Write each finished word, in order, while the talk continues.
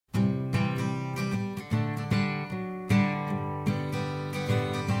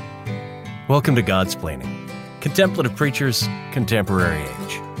Welcome to Godsplaining, Contemplative Preachers, Contemporary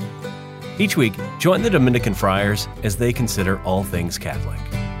Age. Each week, join the Dominican friars as they consider all things Catholic.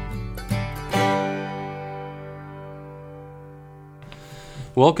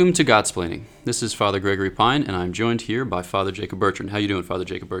 Welcome to Godsplaining. This is Father Gregory Pine, and I'm joined here by Father Jacob Bertrand. How you doing, Father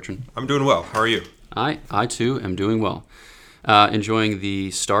Jacob Bertrand? I'm doing well. How are you? I too am doing well. Enjoying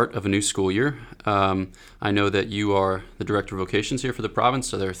the start of a new school year. I know that you are the Director of Vocations here for the province,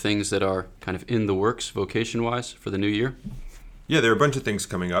 so there are things that are kind of in the works vocation-wise for the new year. Yeah, there are a bunch of things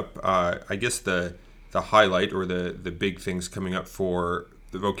coming up. I guess the highlight or the big things coming up for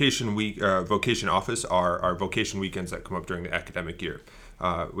the vocation week, vocation office are our vocation weekends that come up during the academic year.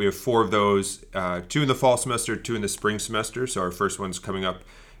 We have 4 of those, 2 in the fall semester, 2 in the spring semester. So our first one's coming up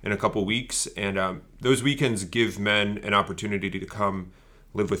in a couple weeks. And those weekends give men an opportunity to come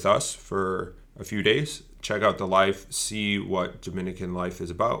live with us for a few days, check out the life, see what Dominican life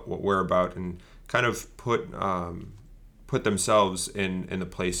is about, what we're about, and kind of put themselves in the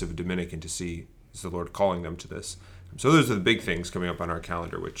place of a Dominican to see, is the Lord calling them to this. So those are the big things coming up on our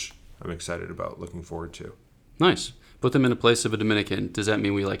calendar, which I'm excited about, looking forward to. Nice. Put them in the place of a Dominican. Does that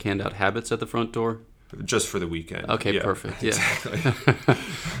mean we hand out habits at the front door? Just for the weekend. Okay, yeah, perfect. Yeah. Exactly.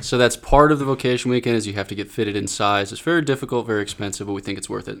 So that's part of the vocation weekend is you have to get fitted in size. It's very difficult, very expensive, but we think it's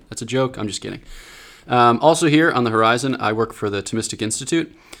worth it. That's a joke. I'm just kidding. Also here on the horizon, I work for the Thomistic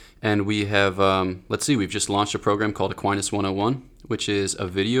Institute, and we have, we've just launched a program called Aquinas 101, which is a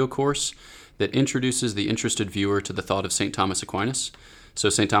video course that introduces the interested viewer to the thought of St. Thomas Aquinas. So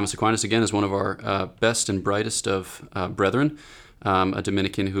St. Thomas Aquinas, again, is one of our best and brightest of brethren, a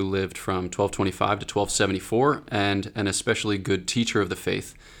Dominican who lived from 1225 to 1274, and an especially good teacher of the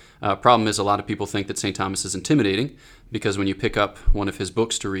faith. Problem is, a lot of people think that St. Thomas is intimidating, because when you pick up one of his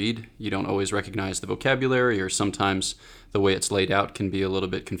books to read, you don't always recognize the vocabulary, or sometimes the way it's laid out can be a little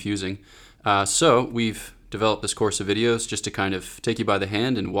bit confusing. So we've developed this course of videos just to kind of take you by the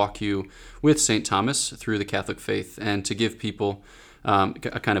hand and walk you with St. Thomas through the Catholic faith, and to give people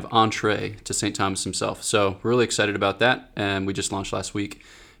a kind of entree to St. Thomas himself. So we're really excited about that, and we just launched last week,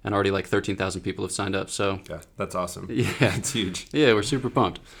 and already 13,000 people have signed up. So yeah, that's awesome. Yeah, it's huge. Yeah, we're super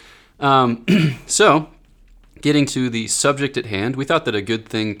pumped. So getting to the subject at hand, we thought that a good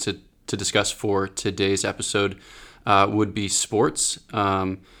thing to discuss for today's episode would be sports.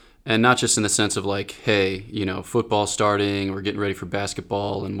 And not just in the sense of football starting, we're getting ready for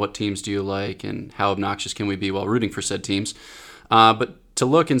basketball, and what teams do you like, and how obnoxious can we be while rooting for said teams. But to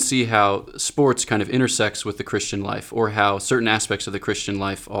look and see how sports kind of intersects with the Christian life, or how certain aspects of the Christian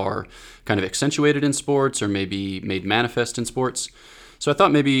life are kind of accentuated in sports, or maybe made manifest in sports. So I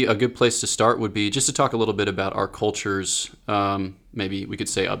thought maybe a good place to start would be just to talk a little bit about our culture's, maybe we could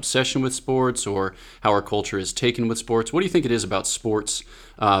say, obsession with sports, or how our culture is taken with sports. What do you think it is about sports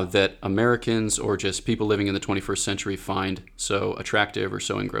that Americans, or just people living in the 21st century, find so attractive or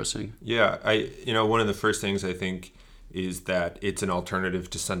so engrossing? Yeah, one of the first things I think is that it's an alternative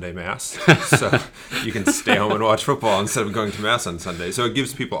to Sunday Mass. So you can stay home and watch football instead of going to Mass on Sunday. So it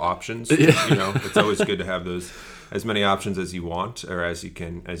gives people options. Yeah. It's always good to have those, as many options as you want, or as you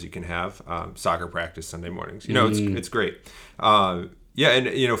can have. Soccer practice Sunday mornings. It's great. And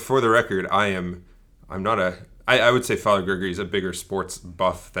for the record, I'm not I would say Father Gregory is a bigger sports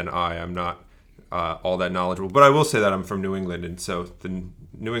buff than I. I'm not all that knowledgeable, but I will say that I'm from New England, and so the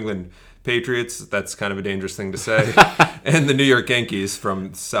New England Patriots, that's kind of a dangerous thing to say, and the New York Yankees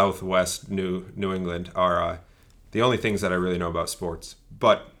from Southwest New England are the only things that I really know about sports.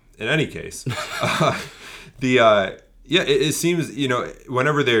 But in any case, it seems,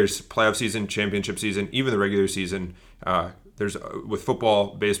 whenever there's playoff season, championship season, even the regular season, there's with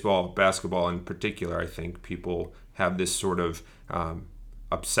football, baseball, basketball in particular, I think people have this sort of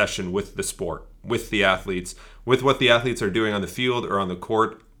obsession with the sport, with the athletes, with what the athletes are doing on the field or on the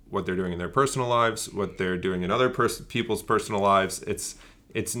court, what they're doing in their personal lives, what they're doing in other people's personal lives. It's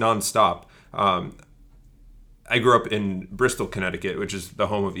nonstop. I grew up in Bristol, Connecticut, which is the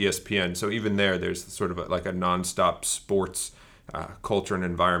home of ESPN. So even there's sort of a nonstop sports culture and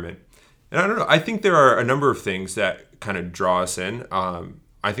environment. And I don't know, I think there are a number of things that kind of draw us in.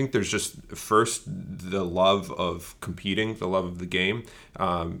 I think there's just, first, the love of competing, the love of the game.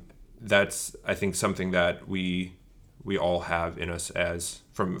 That's, I think, something that we all have in us as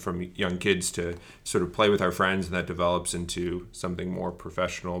from young kids, to sort of play with our friends, and that develops into something more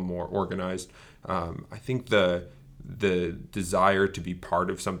professional, more organized. I think the desire to be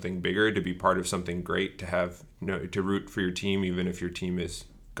part of something bigger, to be part of something great, to have, to root for your team, even if your team is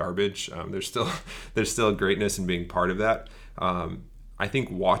garbage. There's still greatness in being part of that. I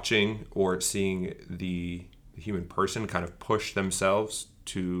think watching or seeing the human person kind of push themselves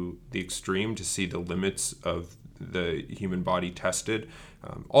to the extreme to see the limits of the human body tested.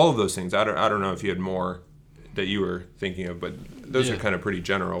 All of those things. I don't know if you had more that you were thinking of, but those are kind of pretty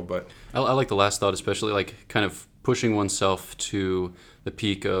general. But I like the last thought, especially like kind of pushing oneself to the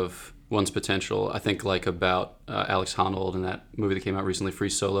peak of one's potential. I think like about Alex Honnold in that movie that came out recently, Free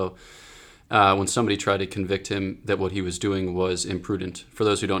Solo, when somebody tried to convict him that what he was doing was imprudent. For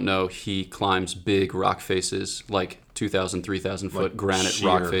those who don't know, he climbs big rock faces, like 2,000, 3,000 foot like granite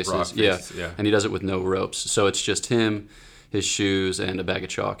rock faces. Yeah, and he does it with no ropes. So it's just him, his shoes, and a bag of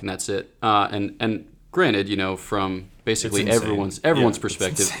chalk, and that's it. And granted, you know, from basically everyone's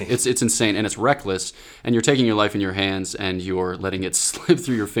perspective, it's insane and it's reckless, and you're taking your life in your hands and you're letting it slip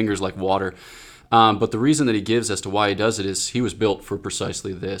through your fingers like water. But the reason that he gives as to why he does it is he was built for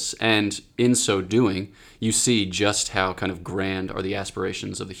precisely this, and in so doing, you see just how kind of grand are the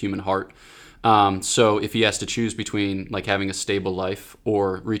aspirations of the human heart. So if he has to choose between like having a stable life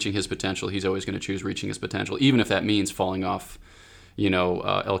or reaching his potential, he's always going to choose reaching his potential, even if that means falling off,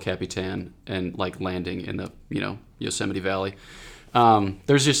 El Capitan and like landing in the, Yosemite Valley.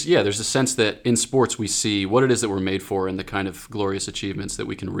 There's a sense that in sports we see what it is that we're made for and the kind of glorious achievements that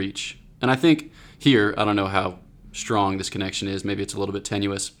we can reach. And I think here, I don't know how strong this connection is, maybe it's a little bit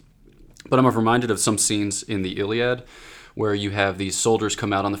tenuous, but I'm reminded of some scenes in the Iliad where you have these soldiers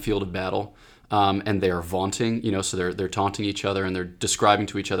come out on the field of battle, and they are vaunting, so they're taunting each other and they're describing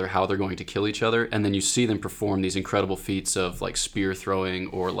to each other how they're going to kill each other, and then you see them perform these incredible feats of like spear throwing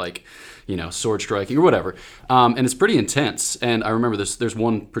or like, sword striking or whatever, and it's pretty intense. And I remember there's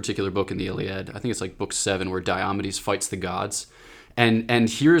one particular book in the Iliad, I think it's like book 7, where Diomedes fights the gods, and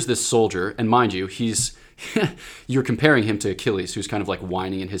here's this soldier, and mind you, he's you're comparing him to Achilles, who's kind of like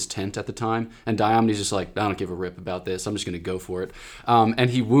whining in his tent at the time. And Diomedes is like, I don't give a rip about this. I'm just going to go for it. And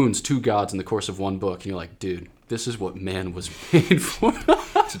he wounds 2 gods in the course of one book. And you're like, dude, this is what man was made for.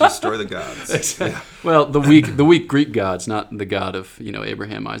 To destroy the gods. Exactly. Yeah. Well, the weak Greek gods, not the god of,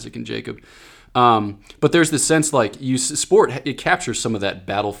 Abraham, Isaac, and Jacob. But there's this sense like sport, it captures some of that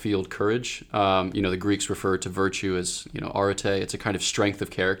battlefield courage. The Greeks refer to virtue as, arete. It's a kind of strength of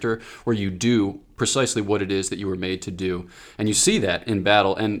character where you do precisely what it is that you were made to do. And you see that in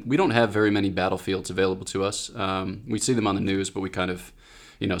battle. And we don't have very many battlefields available to us. We see them on the news, but we kind of,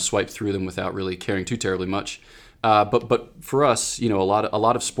 swipe through them without really caring too terribly much. But for us, a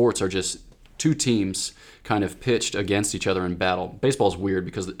lot of sports are just 2 teams kind of pitched against each other in battle. Baseball's weird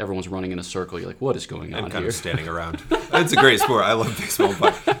because everyone's running in a circle. You're like, what is going on here? And kind of standing around. It's a great sport. I love baseball,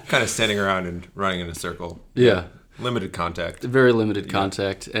 but kind of standing around and running in a circle. Yeah. Limited contact. Very limited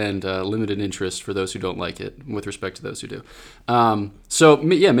contact and limited interest for those who don't like it with respect to those who do.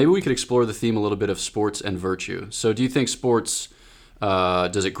 Maybe we could explore the theme a little bit of sports and virtue. So do you think sports...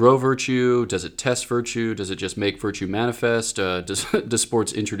 does it grow virtue? Does it test virtue? Does it just make virtue manifest? Does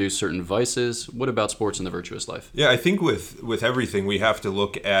sports introduce certain vices? What about sports in the virtuous life? Yeah, I think with everything, we have to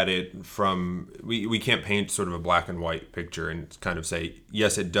look at it from, we can't paint sort of a black and white picture and kind of say,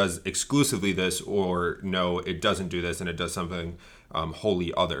 yes, it does exclusively this, or no, it doesn't do this and it does something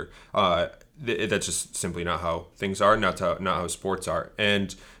wholly other. That's just simply not how things are, not how sports are.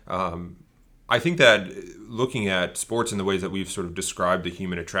 And I think that looking at sports in the ways that we've sort of described the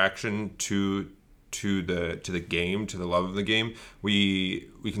human attraction to the game, to the love of the game, we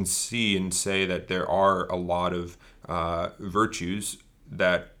can see and say that there are a lot of virtues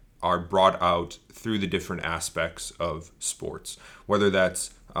that are brought out through the different aspects of sports, whether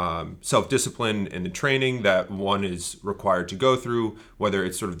that's self-discipline and the training that one is required to go through, whether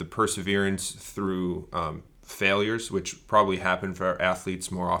it's sort of the perseverance through failures, which probably happen for athletes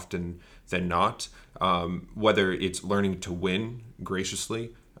more often than not, whether it's learning to win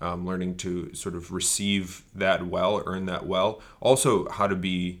graciously, learning to sort of receive that well, earn that well, also how to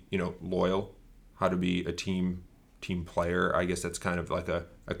be, loyal, how to be a team player. I guess that's kind of like a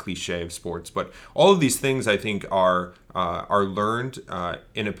cliche of sports, but all of these things I think are learned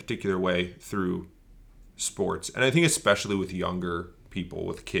in a particular way through sports, and I think especially with younger people,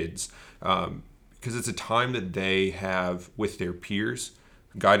 with kids, because it's a time that they have with their peers,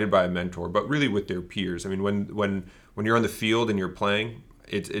 guided by a mentor, but really with their peers. I mean, when you're on the field and you're playing,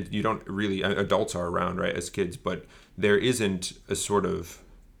 you don't really, adults are around, right, as kids, but there isn't a sort of,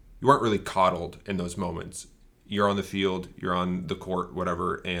 you aren't really coddled in those moments. You're on the field, you're on the court,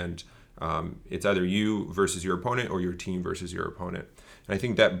 whatever, and it's either you versus your opponent or your team versus your opponent. And I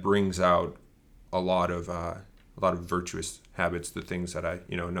think that brings out a lot of virtuous habits, the things that a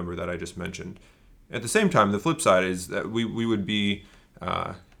number that I just mentioned. At the same time, the flip side is that we would be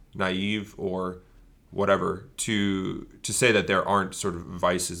naive or whatever, to say that there aren't sort of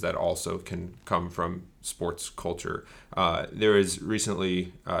vices that also can come from sports culture. There is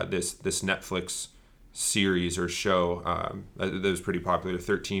recently this Netflix series or show that was pretty popular,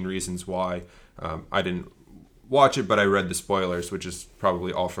 13 Reasons Why. I didn't watch it, but I read the spoilers, which is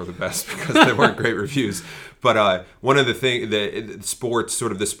probably all for the best because they weren't great reviews. But one of the things,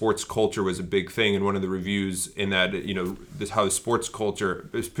 the sports culture was a big thing, and one of the reviews in that, how the sports culture,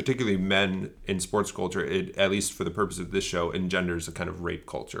 particularly men in sports culture, it, at least for the purpose of this show, engenders a kind of rape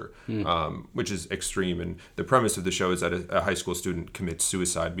culture, which is extreme. And the premise of the show is that a high school student commits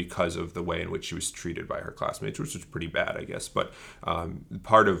suicide because of the way in which she was treated by her classmates, which was pretty bad, I guess. But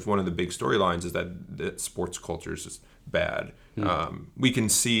part of one of the big storylines is that sports culture is just bad. We can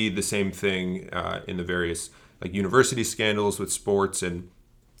see the same thing in the various university scandals with sports, and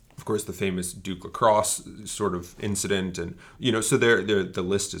of course the famous Duke lacrosse sort of incident, and so the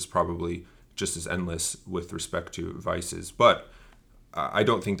list is probably just as endless with respect to vices. But I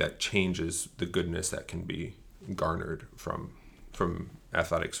don't think that changes the goodness that can be garnered from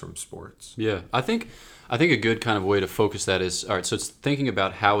athletics, from sports. Yeah, I think a good kind of way to focus that is, all right, so it's thinking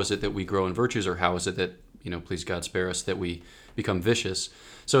about how is it that we grow in virtues, or how is it that, please God spare us, that we become vicious.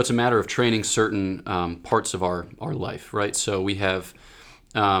 So it's a matter of training certain parts of our life, right? So we have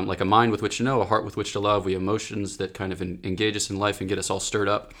like a mind with which to know, a heart with which to love. We have emotions that kind of engage us in life and get us all stirred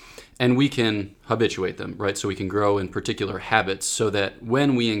up. And we can habituate them, right? So we can grow in particular habits so that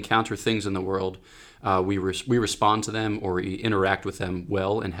when we encounter things in the world, we respond to them, or we interact with them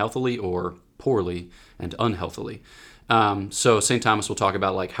well and healthily, or poorly and unhealthily. So St. Thomas will talk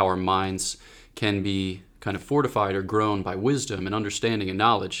about how our minds can be kind of fortified or grown by wisdom and understanding and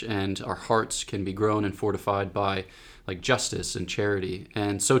knowledge, and our hearts can be grown and fortified by justice and charity,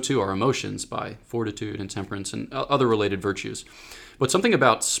 and so too our emotions by fortitude and temperance and other related virtues. But something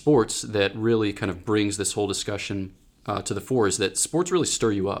about sports that really kind of brings this whole discussion to the fore is that sports really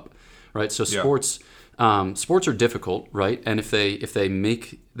stir you up, right? So sports are difficult, right? And if they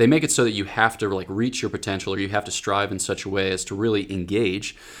make it so that you have to reach your potential, or you have to strive in such a way as to really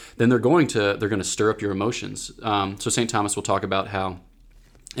engage, then they're going to stir up your emotions. So St. Thomas will talk about how,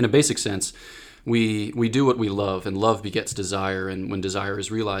 in a basic sense, we do what we love, and love begets desire, and when desire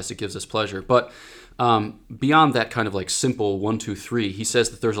is realized, it gives us pleasure. But beyond that kind of simple 1, 2, 3, he says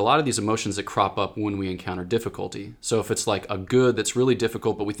that there's a lot of these emotions that crop up when we encounter difficulty. So if it's a good that's really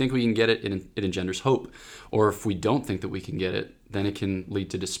difficult, but we think we can get it, it engenders hope. Or if we don't think that we can get it, then it can lead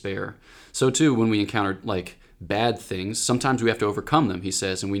to despair. So too, when we encounter bad things, sometimes we have to overcome them, he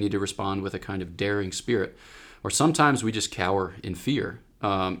says, and we need to respond with a kind of daring spirit. Or sometimes we just cower in fear.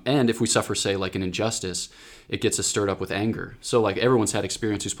 And if we suffer, say, an injustice, it gets us stirred up with anger. So everyone's had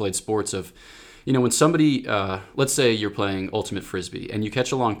experience who's played sports of, when somebody, let's say you're playing ultimate frisbee and you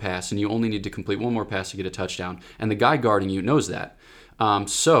catch a long pass and you only need to complete one more pass to get a touchdown, and the guy guarding you knows that.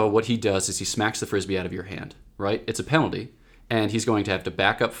 So what he does is he smacks the frisbee out of your hand, right? It's a penalty, and he's going to have to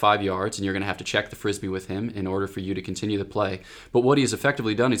back up 5 yards, and you're going to have to check the frisbee with him in order for you to continue the play. But what he has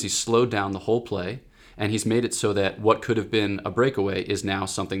effectively done is he's slowed down the whole play, and he's made it so that what could have been a breakaway is now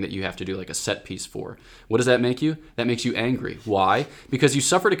something that you have to do a set piece for. What does that make you? That makes you angry. Why? Because you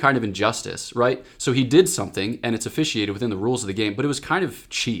suffered a kind of injustice, right? So he did something, and it's officiated within the rules of the game, but it was kind of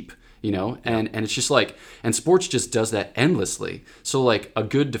cheap, and it's just and sports just does that endlessly. So a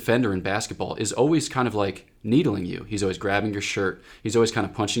good defender in basketball is always kind of needling you. He's always grabbing your shirt. He's always kind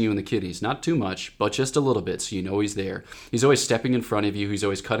of punching you in the kidneys. Not too much, but just a little bit, so you know he's there. He's always stepping in front of you. He's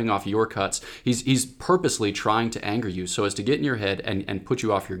always cutting off your cuts. He's purposely trying to anger you so as to get in your head and put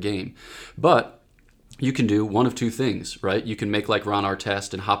you off your game. But you can do one of two things, right? You can make Ron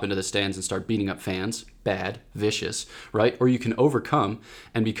Artest and hop into the stands and start beating up fans. Bad, vicious, right? Or you can overcome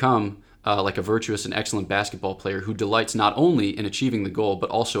and become a virtuous and excellent basketball player who delights not only in achieving the goal, but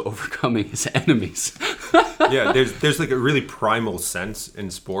also overcoming his enemies. Yeah, there's a really primal sense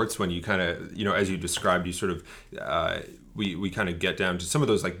in sports when you kind of, as you described, you sort of, we kind of get down to some of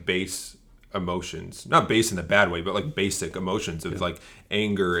those base emotions, not base in a bad way, but basic emotions of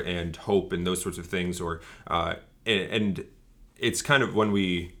anger and hope and those sorts of things. Or, and it's kind of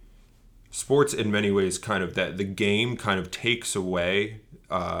when sports in many ways kind of that the game kind of takes away,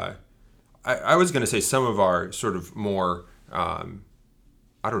 I was going to say some of our sort of more,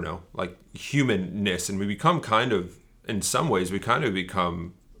 I don't know, humanness, and we become kind of, in some ways, we kind of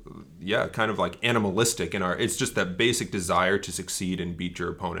become, kind of animalistic in it's just that basic desire to succeed and beat your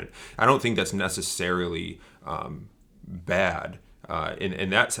opponent. I don't think that's necessarily bad in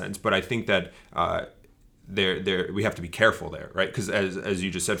that sense, but I think that we have to be careful there, right? Because as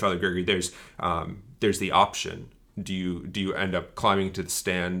you just said, Father Gregory, there's the option do you end up climbing to the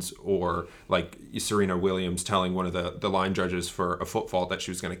stands, or like Serena Williams telling one of the line judges for a foot fault that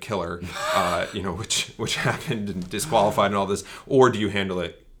she was going to kill her, which happened and disqualified and all this, or do you handle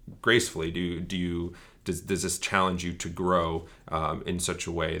it gracefully? Does this challenge you to grow in such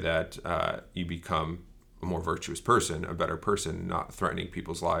a way that you become a more virtuous person, a better person, not threatening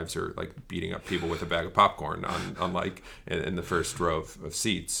people's lives or like beating up people with a bag of popcorn on like in the first row of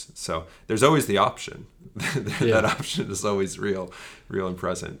seats. So there's always the option. That option is always real and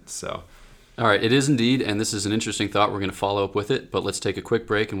present. So. All right, it is indeed, and this is an interesting thought. We're going to follow up with it, but let's take a quick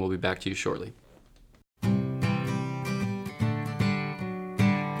break and we'll be back to you shortly.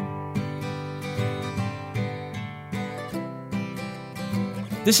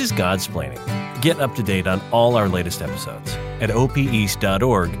 This is Godsplaining. Get up to date on all our latest episodes at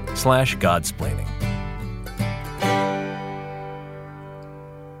opeast.org/Godsplaining.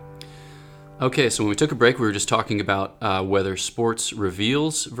 Okay, so when we took a break, we were just talking about whether sports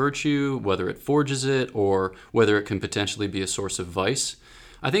reveals virtue, whether it forges it, or whether it can potentially be a source of vice.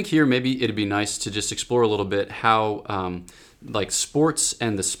 I think here maybe it'd be nice to just explore a little bit how like sports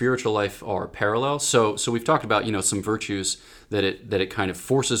and the spiritual life are parallel. So we've talked about some virtues that it kind of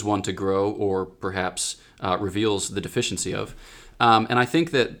forces one to grow, or perhaps reveals the deficiency of. And I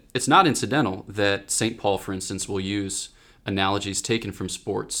think that it's not incidental that St. Paul, for instance, will use analogies taken from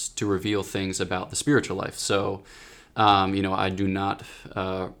sports to reveal things about the spiritual life. So, I do not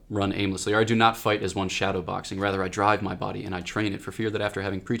run aimlessly, or I do not fight as one shadow boxing. Rather, I drive my body and I train it for fear that after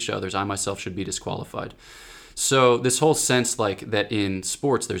having preached to others, I myself should be disqualified. So this whole sense like that in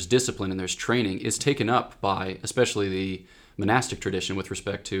sports there's discipline and there's training is taken up by especially the monastic tradition with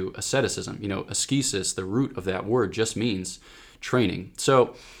respect to asceticism. Ascesis, the root of that word, just means training.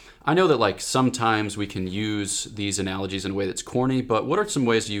 So I know that like sometimes we can use these analogies in a way that's corny, but what are some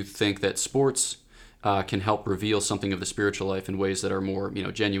ways you think that sports can help reveal something of the spiritual life in ways that are more,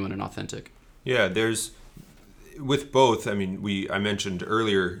 genuine and authentic? Yeah, there's with both. I mean, I mentioned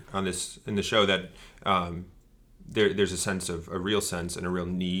earlier in the show that there's a real sense and a real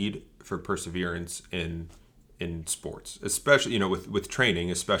need for perseverance in sports, especially with training,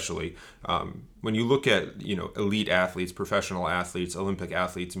 especially when you look at elite athletes, professional athletes, Olympic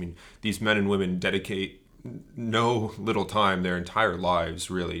athletes. I mean, these men and women dedicate no little time, their entire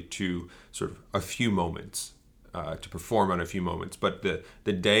lives really, to sort of a few moments, to perform on a few moments. But the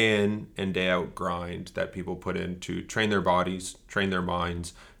day in and day out grind that people put in to train their bodies, train their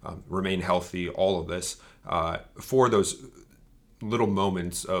minds, remain healthy, all of this for those little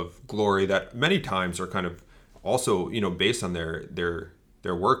moments of glory that many times are kind of also based on their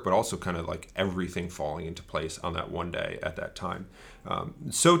work, but also kind of like everything falling into place on that one day at that time.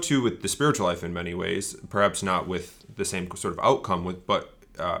 So too with the spiritual life in many ways, perhaps not with the same sort of outcome, but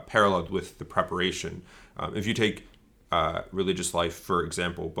paralleled with the preparation. If you take religious life, for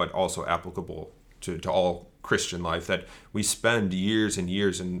example, but also applicable to all Christian life, that we spend years and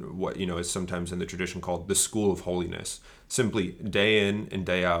years in what is sometimes in the tradition called the school of holiness, simply day in and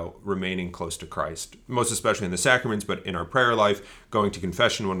day out remaining close to Christ, most especially in the sacraments, but in our prayer life, going to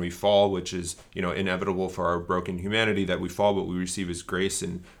confession when we fall, which is inevitable for our broken humanity that we fall, but we receive His grace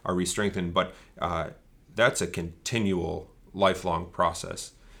and are re-strengthened. But that's a continual, lifelong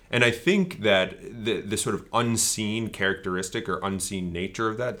process. And I think that the sort of unseen characteristic or unseen nature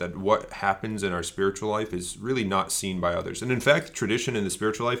of that what happens in our spiritual life is really not seen by others. And in fact, tradition in the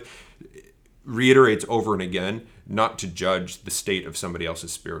spiritual life reiterates over and again not to judge the state of somebody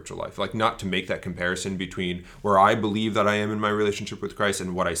else's spiritual life, like not to make that comparison between where I believe that I am in my relationship with Christ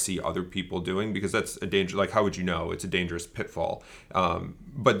and what I see other people doing, because that's a danger. Like, how would you know? It's a dangerous pitfall.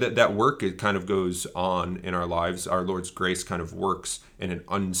 But that work, it kind of goes on in our lives. Our Lord's grace kind of works in an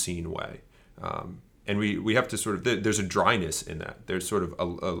unseen way. And we have to sort of, there's a dryness in that. There's sort of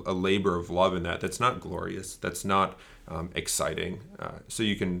a labor of love in that's not glorious. That's not exciting. So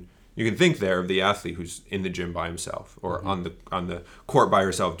you can think there of the athlete who's in the gym by himself, or on the court by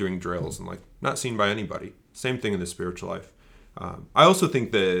herself doing drills and like not seen by anybody. Same thing in the spiritual life. I also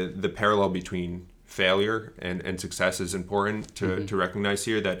think the parallel between failure and success is important to recognize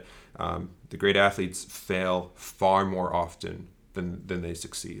here, that the great athletes fail far more often than they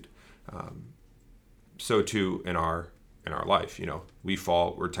succeed. So too in our life, we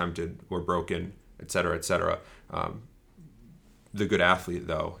fall, we're tempted, we're broken, et cetera, et cetera. The good athlete,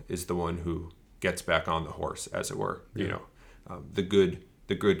 though, is the one who gets back on the horse, as it were. Yeah. The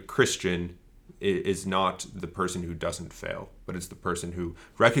good Christian is not the person who doesn't fail, but it's the person who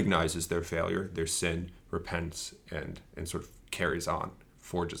recognizes their failure, their sin, repents, and sort of carries on,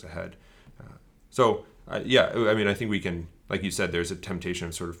 forges ahead. I think we can, like you said, there's a temptation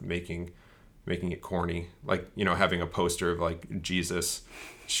of sort of making making it corny, like, having a poster of like Jesus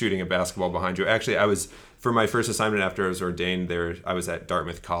shooting a basketball behind you. Actually, for my first assignment after I was ordained there, I was at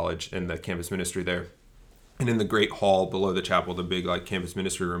Dartmouth College in the campus ministry there. And in the great hall below the chapel, the big like campus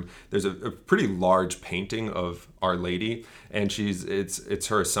ministry room, there's a pretty large painting of Our Lady, and it's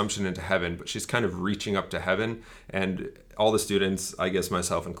her Assumption into heaven, but she's kind of reaching up to heaven, and all the students, I guess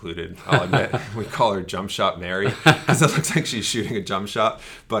myself included, I'll admit, we call her Jump Shot Mary because it looks like she's shooting a jump shot.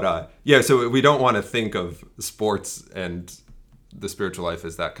 But so we don't want to think of sports and the spiritual life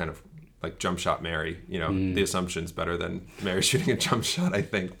as that kind of like Jump Shot Mary, the Assumption's better than Mary shooting a jump shot, I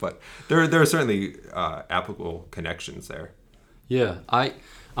think. But there are certainly applicable connections there. Yeah,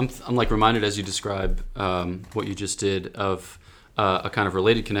 I'm like reminded as you describe what you just did of a kind of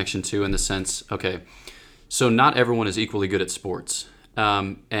related connection too, in the sense, okay, so not everyone is equally good at sports,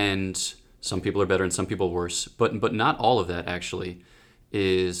 and some people are better and some people worse, but not all of that actually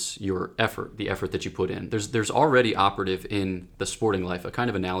is your effort, the effort that you put in. There's already operative in the sporting life a kind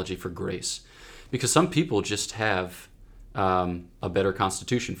of analogy for grace, because some people just have a better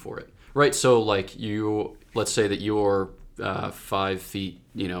constitution for it, right? So like let's say that you're 5 feet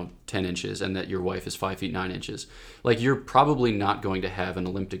 10 inches and that your wife is 5 feet 9 inches. Like, you're probably not going to have an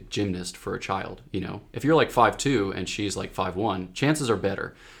Olympic gymnast for a child. If you're like 5'2" and she's like 5'1", chances are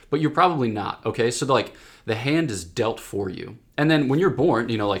better, but you're probably not. Okay, so like the hand is dealt for you. And then when you're born,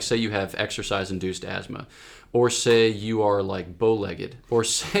 like say you have exercise-induced asthma, or say you are like bow-legged, or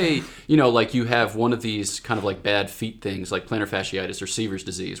say, like you have one of these kind of like bad feet things like plantar fasciitis or Sever's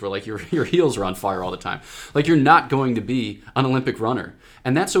disease, where like your heels are on fire all the time. Like, you're not going to be an Olympic runner.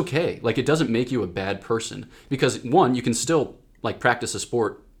 And that's okay. Like, it doesn't make you a bad person, because one, you can still like practice a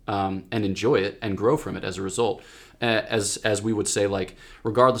sport and enjoy it and grow from it as a result. As we would say, like,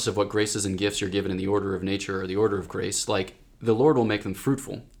 regardless of what graces and gifts you're given in the order of nature or the order of grace, like, the Lord will make them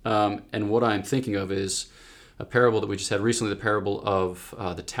fruitful. And what I'm thinking of is a parable that we just had recently, the parable of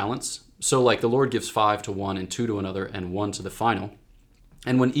the talents. So like the Lord gives 5 to one and 2 to another and 1 to the final.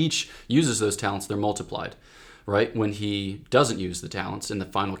 And when each uses those talents, they're multiplied, right? When he doesn't use the talents, in the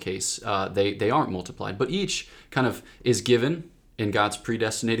final case, they aren't multiplied. But each kind of is given in God's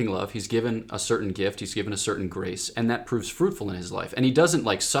predestinating love. He's given a certain gift. He's given a certain grace, and that proves fruitful in his life. And he doesn't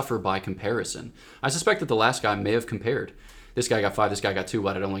like suffer by comparison. I suspect that the last guy may have compared. This guy got 5, this guy got 2,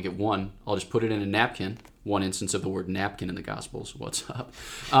 why did I only get 1? I'll just put it in a napkin. One instance of the word napkin in the Gospels. What's up?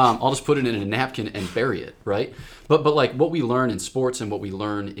 I'll just put it in a napkin and bury it, right? But like what we learn in sports and what we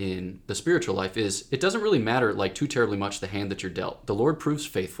learn in the spiritual life is it doesn't really matter like too terribly much the hand that you're dealt. The Lord proves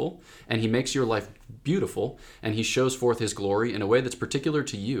faithful, and he makes your life beautiful, and he shows forth his glory in a way that's particular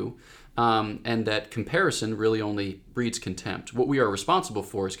to you, and that comparison really only breeds contempt. What we are responsible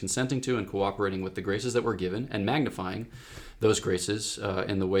for is consenting to and cooperating with the graces that we're given and magnifying those graces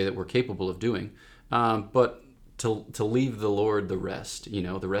in the way that we're capable of doing. But to leave the Lord the rest,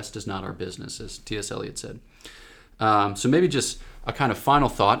 the rest is not our business, as T.S. Eliot said. So maybe just a kind of final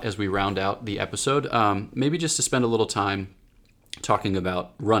thought as we round out the episode, maybe just to spend a little time talking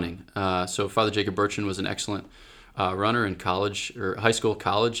about running. So Father Jacob Bertrand was an excellent runner in college, or high school,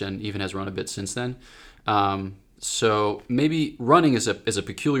 college, and even has run a bit since then. So maybe running is a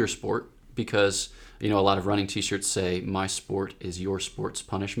peculiar sport because a lot of running T-shirts say, "My sport is your sport's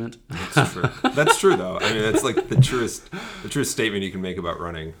punishment." That's true. That's true, though. I mean, that's like the truest statement you can make about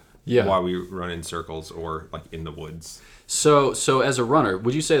running. Yeah. Why we run in circles or like in the woods. So as a runner,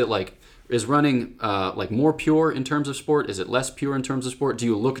 would you say that like is running like more pure in terms of sport? Is it less pure in terms of sport? Do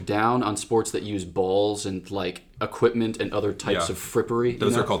you look down on sports that use balls and like equipment and other types of frippery?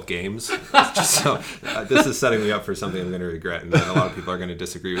 Those are called games. Just so, this is setting me up for something I'm going to regret, and then a lot of people are going to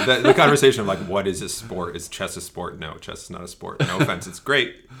disagree with the conversation of like, what is a sport? Is chess a sport? No, chess is not a sport. No offense, it's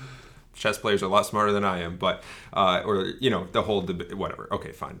great. Chess players are a lot smarter than I am, but the whole debate, whatever.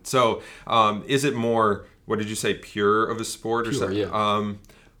 Okay, fine. So, is it more? What did you say? Pure of a sport or something? Yeah.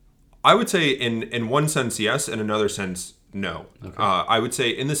 I would say in one sense yes, in another sense no. Okay. I would say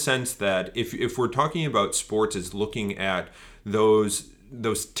in the sense that if we're talking about sports as looking at those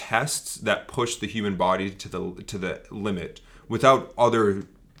tests that push the human body to the limit without other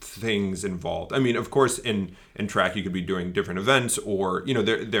things involved. I mean, of course, in track you could be doing different events, or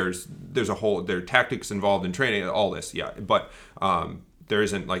there's there are tactics involved in training, all this, yeah. But there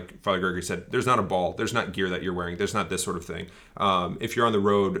isn't, like Father Gregory said, there's not a ball, there's not gear that you're wearing, there's not this sort of thing. If you're on the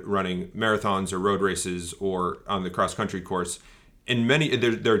road running marathons or road races or on the cross-country course, in many,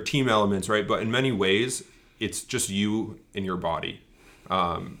 there are team elements, right? But in many ways, it's just you and your body.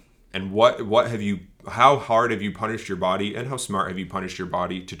 And how hard have you punished your body, and how smart have you punished your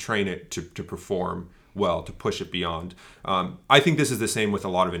body to train it to perform well, to push it beyond. I think this is the same with a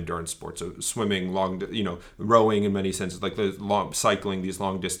lot of endurance sports, so swimming, rowing in many senses, like cycling, these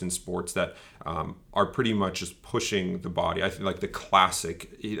long distance sports that are pretty much just pushing the body. I think like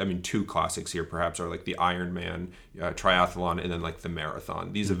two classics here perhaps are like the Ironman triathlon, and then like the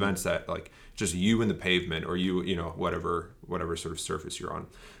marathon. These events that like just you in the pavement, or whatever sort of surface you're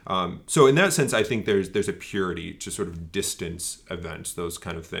on. So in that sense, I think there's a purity to sort of distance events, those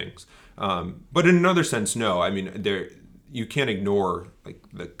kind of things. But in another sense, no. I mean, you can't ignore like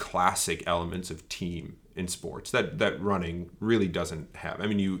the classic elements of team in sports that running really doesn't have. I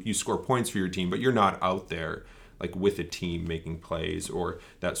mean, you score points for your team, but you're not out there like with a team making plays or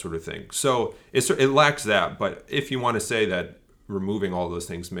that sort of thing. So it lacks that. But if you want to say that removing all those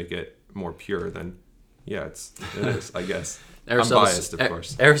things make it more pure, then yeah, it is, I guess. I'm biased, of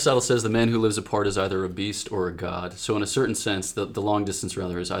course. Aristotle says the man who lives apart is either a beast or a god. So in a certain sense, the long distance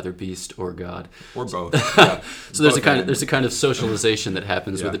runner is either beast or god, or both. Yeah. So there's a kind of socialization that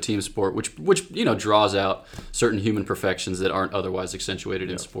happens with a team sport, which draws out certain human perfections that aren't otherwise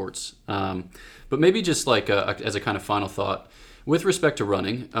accentuated in sports. But maybe just like as a kind of final thought, with respect to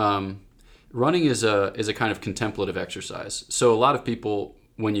running, running is a kind of contemplative exercise. So a lot of people,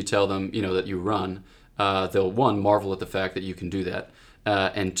 when you tell them that you run, they'll, one, marvel at the fact that you can do that,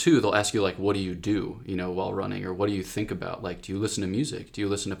 and two, they'll ask you like, what do you do while running, or what do you think about? Like, do you listen to music? Do you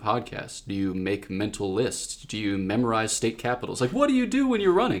listen to podcasts? Do you make mental lists? Do you memorize state capitals? Like, what do you do when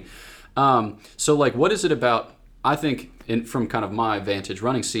you're running? So like, what is it about? I think from kind of my vantage,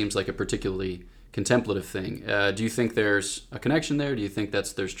 running seems like a particularly contemplative thing. Do you think there's a connection there? Do you think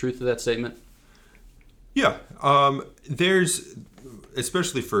there's truth to that statement? Yeah, there's,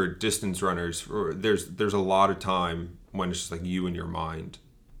 especially for distance runners, there's a lot of time when it's just like you and your mind,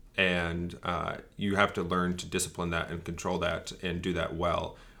 and you have to learn to discipline that and control that and do that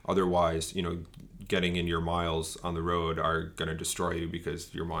well. Otherwise, getting in your miles on the road are going to destroy you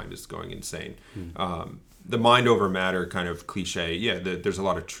because your mind is going insane. The mind over matter kind of cliche, there's a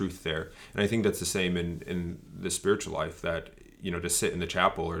lot of truth there, and I think that's the same in the spiritual life, that to sit in the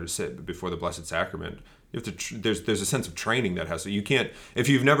chapel or to sit before the Blessed Sacrament, you have to. There's a sense of training that has. So you can't, if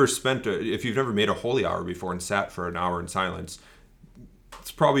you've never made a holy hour before and sat for an hour in silence,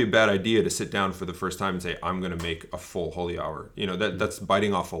 it's probably a bad idea to sit down for the first time and say, I'm going to make a full holy hour. That's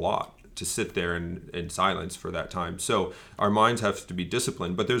biting off a lot to sit there in silence for that time. So our minds have to be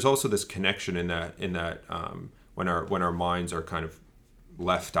disciplined, but there's also this connection in that when our minds are kind of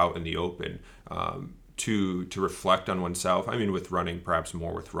left out in the open. To reflect on oneself. I mean, with running, perhaps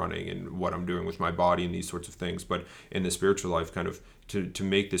more with running and what I'm doing with my body and these sorts of things, but in the spiritual life, kind of to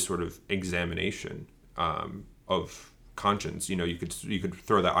make this sort of examination of conscience. You could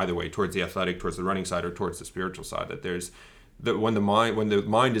throw that either way, towards the athletic, towards the running side, or towards the spiritual side. That when the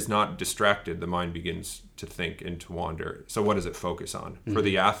mind is not distracted, the mind begins to think and to wander. So what does it focus on? Mm-hmm. For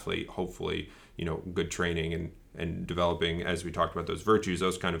the athlete, hopefully, good training and developing, as we talked about, those virtues,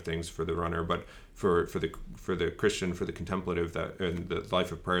 those kind of things for the runner, but for the Christian, for the contemplative, and the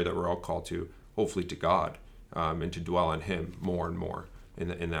life of prayer that we're all called to, hopefully to God, and to dwell on Him more and more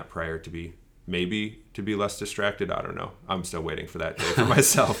in that prayer, to be less distracted. I don't know. I'm still waiting for that day for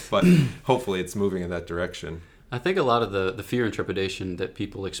myself, but hopefully it's moving in that direction. I think a lot of the fear and trepidation that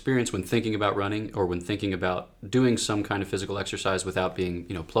people experience when thinking about running, or when thinking about doing some kind of physical exercise without being,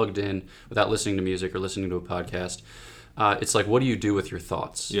 plugged in, without listening to music or listening to a podcast, it's like, what do you do with your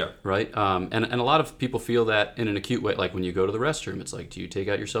thoughts? Yeah. Right? And a lot of people feel that in an acute way. Like when you go to the restroom, it's like, do you take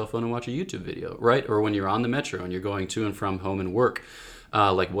out your cell phone and watch a YouTube video? Right? Or when you're on the metro and you're going to and from home and work,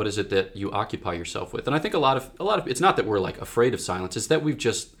 like, what is it that you occupy yourself with? And I think a lot of it's not that we're like afraid of silence, it's that we've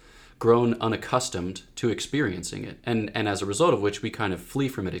just grown unaccustomed to experiencing it, and as a result of which we kind of flee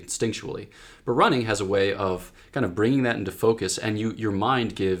from it instinctually. But running has a way of kind of bringing that into focus, and your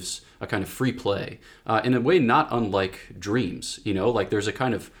mind gives a kind of free play in a way not unlike dreams. Like there's a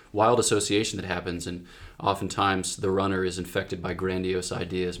kind of wild association that happens, and oftentimes the runner is infected by grandiose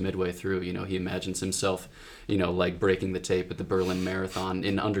ideas midway through. He imagines himself like breaking the tape at the Berlin Marathon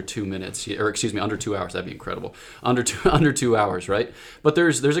in under 2 minutes, under 2 hours. That'd be incredible. Under 2 hours, right? But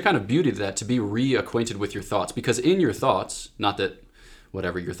there's a kind of beauty to that, to be reacquainted with your thoughts, because in your thoughts, not that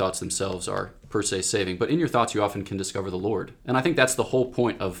whatever your thoughts themselves are per se saving, but in your thoughts you often can discover the Lord. And I think that's the whole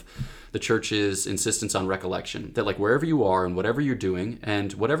point of the church's insistence on recollection, that like wherever you are and whatever you're doing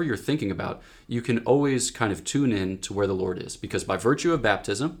and whatever you're thinking about, you can always kind of tune in to where the Lord is, because by virtue of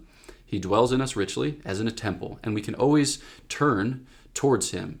baptism, He dwells in us richly as in a temple, and we can always turn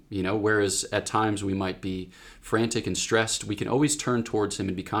towards him, whereas at times we might be frantic and stressed. We can always turn towards him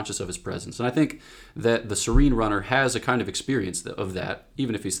and be conscious of his presence. And I think that the serene runner has a kind of experience of that,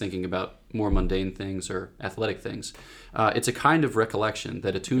 even if he's thinking about more mundane things or athletic things. It's a kind of recollection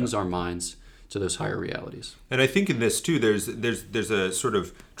that attunes our minds to those higher realities. And I think in this too, there's a sort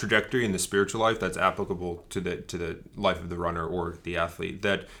of trajectory in the spiritual life that's applicable to the life of the runner or the athlete.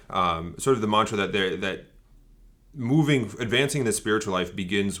 That sort of the mantra that advancing in the spiritual life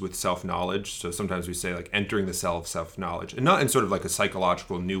begins with self-knowledge. So sometimes we say like entering the self-knowledge, and not in sort of like a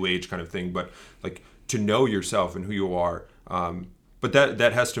psychological new age kind of thing, but like to know yourself and who you are. But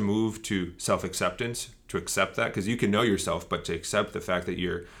that has to move to self-acceptance, to accept that, because you can know yourself, but to accept the fact that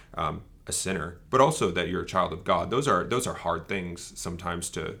you're a sinner, but also that you're a child of God. Those are hard things sometimes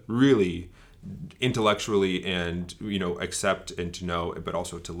to really intellectually and accept and to know, but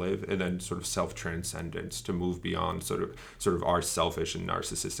also to live. And then sort of self-transcendence, to move beyond sort of our selfish and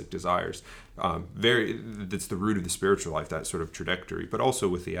narcissistic desires. That's the root of the spiritual life, that sort of trajectory. But also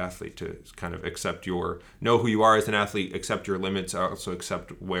with the athlete, to kind of know who you are as an athlete, accept your limits, also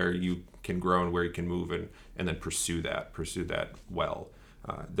accept where you can grow and where you can move, and then pursue that well.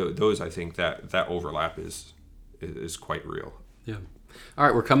 Those, I think that overlap is quite real. Yeah. All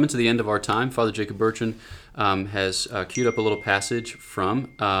right, we're coming to the end of our time. Father Jacob Bertrand has queued up a little passage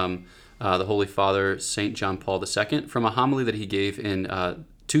from the Holy Father, St. John Paul II, from a homily that he gave in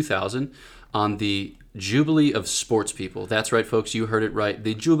 2000 on the Jubilee of Sports People. That's right, folks, you heard it right.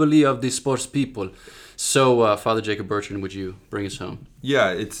 The Jubilee of the Sports People. So, Father Jacob Bertrand, would you bring us home?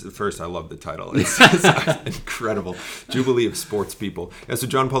 Yeah, first, I love the title. It's incredible. Jubilee of Sports People. And so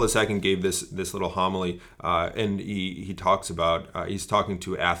John Paul II gave this little homily, and he talks about, he's talking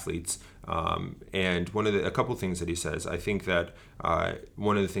to athletes, and a couple things that he says, I think that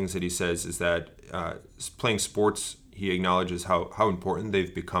one of the things that he says is that playing sports, he acknowledges how important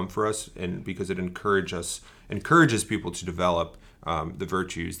they've become for us, and because it encourages people to develop the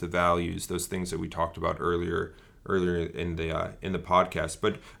virtues, the values, those things that we talked about earlier in the podcast.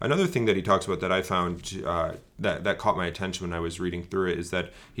 But another thing that he talks about that I found that caught my attention when I was reading through it is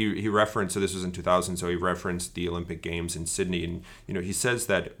that he referenced, so this was in 2000, so he referenced the Olympic Games in Sydney, and he says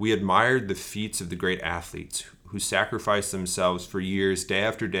that we admired the feats of the great athletes who sacrificed themselves for years, day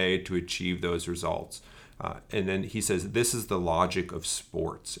after day, to achieve those results. And then he says, this is the logic of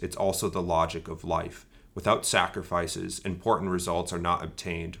sports. It's also the logic of life. Without sacrifices, important results are not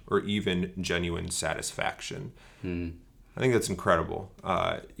obtained, or even genuine satisfaction. I think that's incredible.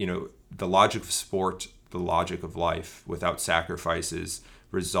 The logic of sport, the logic of life. Without sacrifices,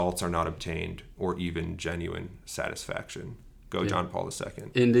 results are not obtained, or even genuine satisfaction. Go, yeah. John Paul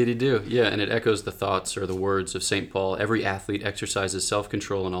II. Indeed, you do. Yeah, and it echoes the thoughts or the words of St. Paul. Every athlete exercises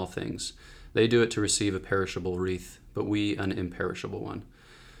self-control in all things. They do it to receive a perishable wreath, but we an imperishable one.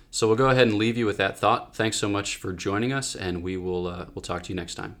 So we'll go ahead and leave you with that thought. Thanks so much for joining us, and we'll talk to you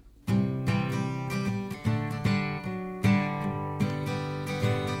next time.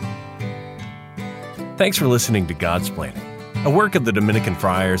 Thanks for listening to Godsplaining, a work of the Dominican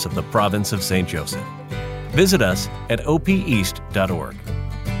Friars of the Province of St. Joseph. Visit us at opeast.org.